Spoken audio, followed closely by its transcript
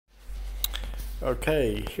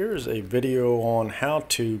Okay, here's a video on how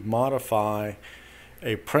to modify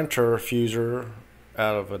a printer fuser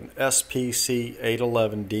out of an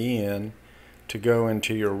MPC4500 to go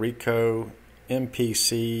into your Ricoh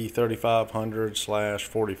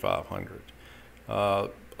MPC4500/4500.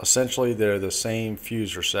 Essentially, they're the same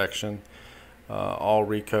fuser section. All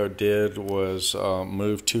Ricoh did was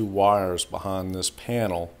move two wires behind this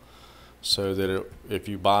panel so that if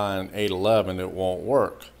you buy an 811 it won't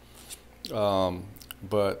work.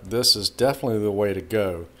 But this is definitely the way to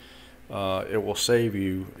go. It will save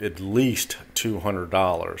you at least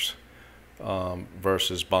 $200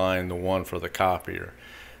 versus buying the one for the copier.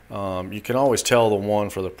 You can always tell the one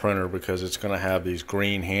for the printer because it's going to have these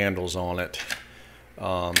green handles on it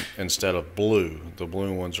instead of blue. The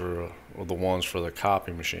blue ones are the ones for the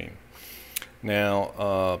copy machine.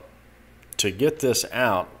 Now, to get this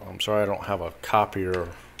out, I'm sorry I don't have a copier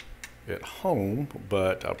at home,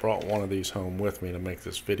 but I brought one of these home with me to make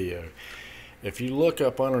this video. If you look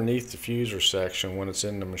up underneath the fuser section when it's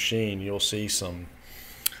in the machine, you'll see some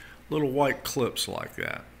little white clips like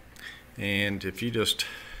that. And if you just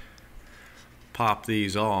pop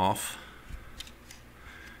these off,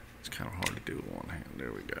 it's kind of hard to do with one hand.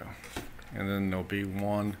 There we go. And then there'll be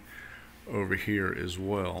one over here as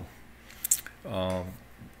well.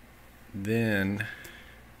 Then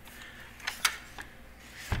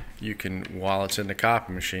you can, while it's in the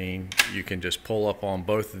copy machine, you can just pull up on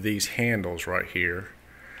both of these handles right here,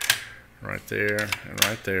 right there and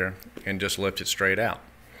right there, and just lift it straight out.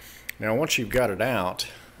 Now once you've got it out,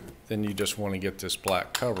 then you just want to get this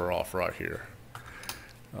black cover off right here,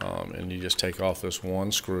 and you just take off this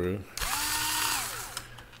one screw.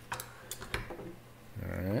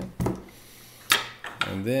 Alright,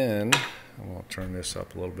 and then I'm going to turn this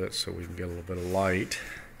up a little bit so we can get a little bit of light.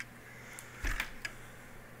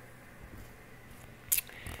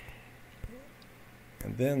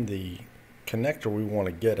 And then the connector we want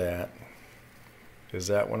to get at is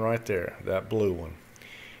that one right there, that blue one.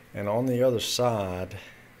 And on the other side,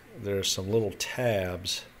 there's some little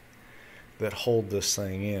tabs that hold this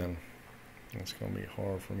thing in. It's going to be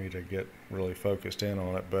hard for me to get really focused in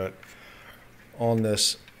on it, but on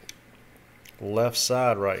this left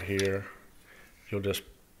side right here, you'll just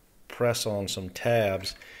press on some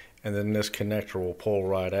tabs and then this connector will pull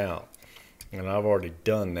right out. And I've already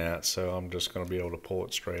done that, so I'm just going to be able to pull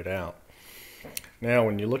it straight out. Now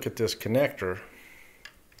when you look at this connector,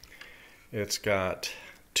 it's got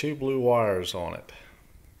two blue wires on it,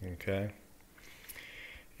 okay?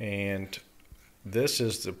 And this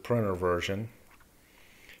is the printer version,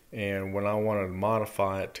 and when I want to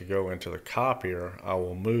modify it to go into the copier, I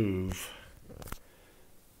will move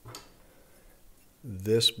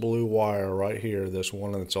this blue wire right here, this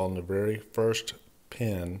one that's on the very first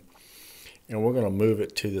pin, and we're going to move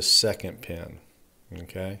it to the second pin,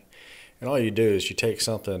 okay? And all you do is you take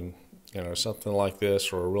something, something like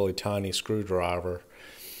this or a really tiny screwdriver,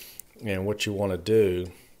 and what you want to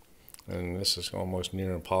do, and this is almost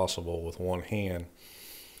near impossible with one hand,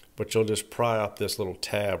 but you'll just pry up this little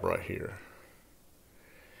tab right here.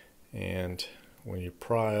 And when you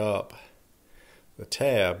pry up the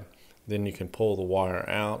tab, then you can pull the wire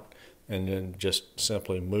out and then just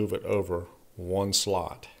simply move it over one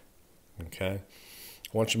slot. Okay.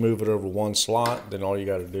 Once you move it over one slot, then all you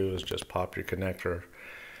got to do is just pop your connector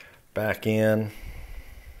back in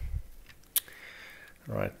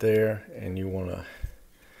right there, and you want to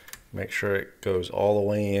make sure it goes all the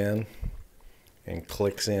way in and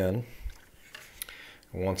clicks in.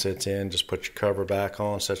 And once it's in, just put your cover back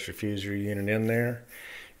on, set your fuser unit in there,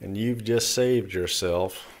 and you've just saved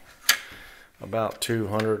yourself about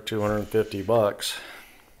 $200–250,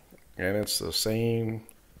 and it's the same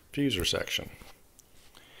fuser section.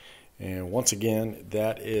 And once again,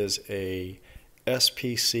 that is a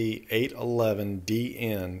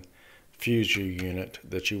MPC4500DN fuser unit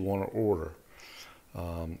that you want to order,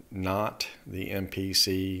 not the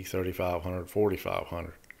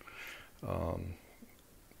MPC4500/4500,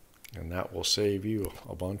 and that will save you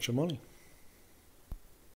a bunch of money.